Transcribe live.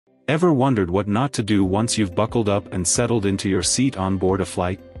Ever wondered what not to do once you've buckled up and settled into your seat on board a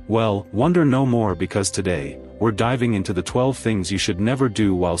flight? Well, wonder no more, because today, we're diving into the 12 things you should never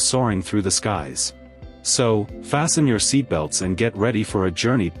do while soaring through the skies. So, fasten your seatbelts and get ready for a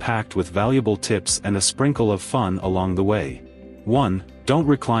journey packed with valuable tips and a sprinkle of fun along the way. 1. Don't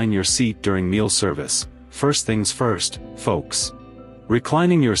recline your seat during meal service. First things first, folks.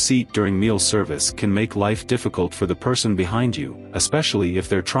 Reclining your seat during meal service can make life difficult for the person behind you, especially if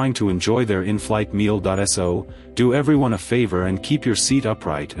they're trying to enjoy their in-flight meal. So, do everyone a favor and keep your seat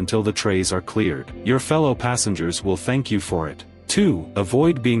upright until the trays are cleared. Your fellow passengers will thank you for it. 2.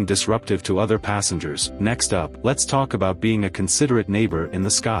 Avoid being disruptive to other passengers. Next up, let's talk about being a considerate neighbor in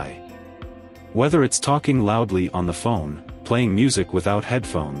the sky. Whether it's talking loudly on the phone, playing music without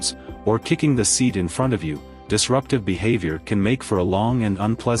headphones, or kicking the seat in front of you, disruptive behavior can make for a long and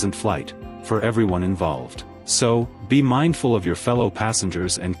unpleasant flight, for everyone involved. So, be mindful of your fellow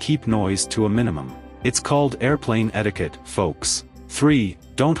passengers and keep noise to a minimum. It's called airplane etiquette, folks. 3.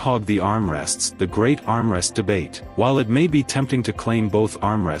 Don't hog the armrests. The great armrest debate. While it may be tempting to claim both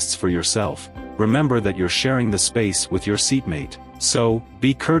armrests for yourself, remember that you're sharing the space with your seatmate. So,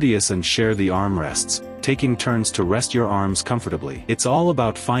 be courteous and share the armrests, taking turns to rest your arms comfortably. It's all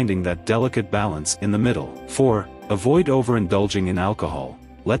about finding that delicate balance in the middle. 4. Avoid overindulging in alcohol.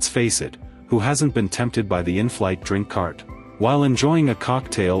 Let's face it, who hasn't been tempted by the in-flight drink cart? While enjoying a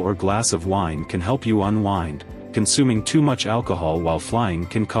cocktail or glass of wine can help you unwind, consuming too much alcohol while flying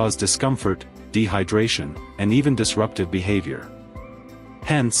can cause discomfort, dehydration, and even disruptive behavior.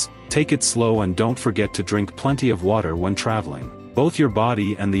 Hence, take it slow and don't forget to drink plenty of water when traveling. Both your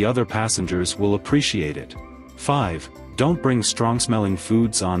body and the other passengers will appreciate it. 5. Don't bring strong-smelling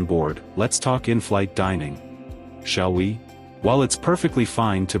foods on board. Let's talk in-flight dining, shall we? While it's perfectly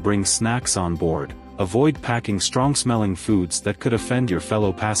fine to bring snacks on board, avoid packing strong-smelling foods that could offend your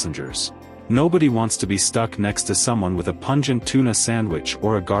fellow passengers. Nobody wants to be stuck next to someone with a pungent tuna sandwich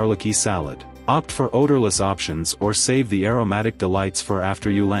or a garlicky salad. Opt for odorless options or save the aromatic delights for after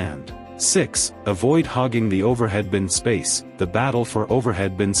you land. 6. Avoid hogging the overhead bin space. The battle for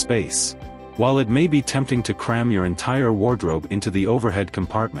overhead bin space. While it may be tempting to cram your entire wardrobe into the overhead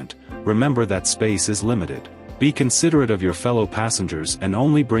compartment, remember that space is limited. Be considerate of your fellow passengers and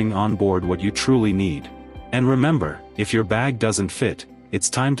only bring on board what you truly need. And remember, if your bag doesn't fit, it's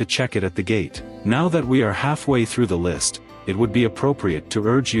time to check it at the gate. Now that we are halfway through the list, it would be appropriate to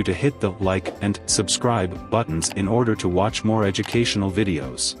urge you to hit the like and subscribe buttons in order to watch more educational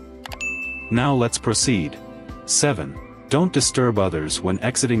videos. Now let's proceed. 7. Don't disturb others when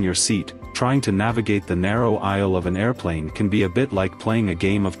exiting your seat. Trying to navigate the narrow aisle of an airplane can be a bit like playing a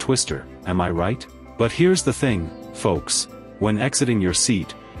game of Twister, am I right? But here's the thing, folks. When exiting your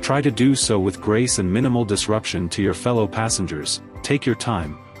seat, try to do so with grace and minimal disruption to your fellow passengers. Take your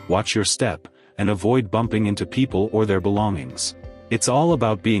time, watch your step, and avoid bumping into people or their belongings. It's all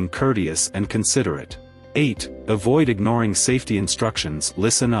about being courteous and considerate. 8. Avoid ignoring safety instructions.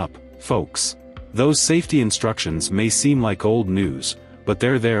 Listen up, folks. Those safety instructions may seem like old news, but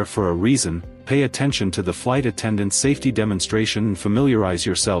they're there for a reason. Pay attention to the flight attendant's safety demonstration and familiarize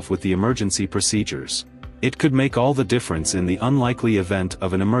yourself with the emergency procedures. It could make all the difference in the unlikely event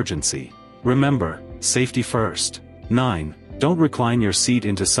of an emergency. Remember, safety first. 9. Don't recline your seat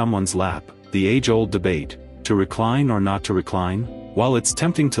into someone's lap. The age-old debate, to recline or not to recline? While it's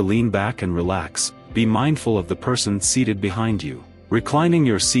tempting to lean back and relax, be mindful of the person seated behind you. Reclining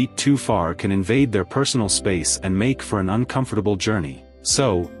your seat too far can invade their personal space and make for an uncomfortable journey.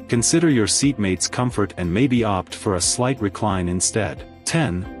 So, consider your seatmate's comfort and maybe opt for a slight recline instead.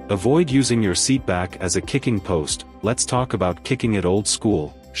 10. Avoid using your seat back as a kicking post. Let's talk about kicking it old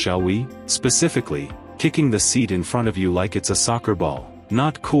school, shall we? Specifically, kicking the seat in front of you like it's a soccer ball.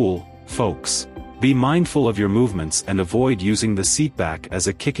 Not cool, folks. Be mindful of your movements and avoid using the seat back as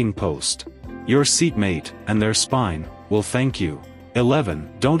a kicking post. Your seatmate, and their spine, will thank you. 11.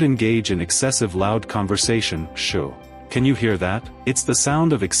 Don't engage in excessive loud conversation. Shoo. Can you hear that? It's the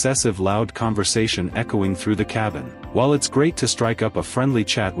sound of excessive loud conversation echoing through the cabin. While it's great to strike up a friendly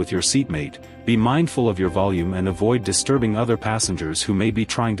chat with your seatmate, be mindful of your volume and avoid disturbing other passengers who may be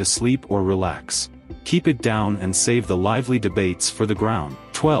trying to sleep or relax. Keep it down and save the lively debates for the ground.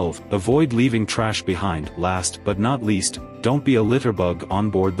 12. Avoid leaving trash behind. Last but not least, don't be a litterbug on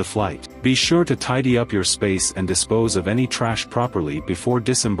board the flight. Be sure to tidy up your space and dispose of any trash properly before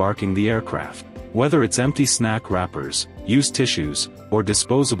disembarking the aircraft. Whether it's empty snack wrappers, used tissues, or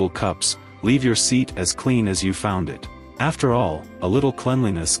disposable cups, leave your seat as clean as you found it. After all, a little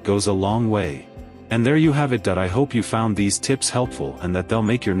cleanliness goes a long way. And there you have it. I hope you found these tips helpful and that they'll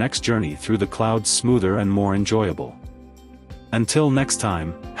make your next journey through the clouds smoother and more enjoyable. Until next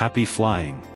time, happy flying.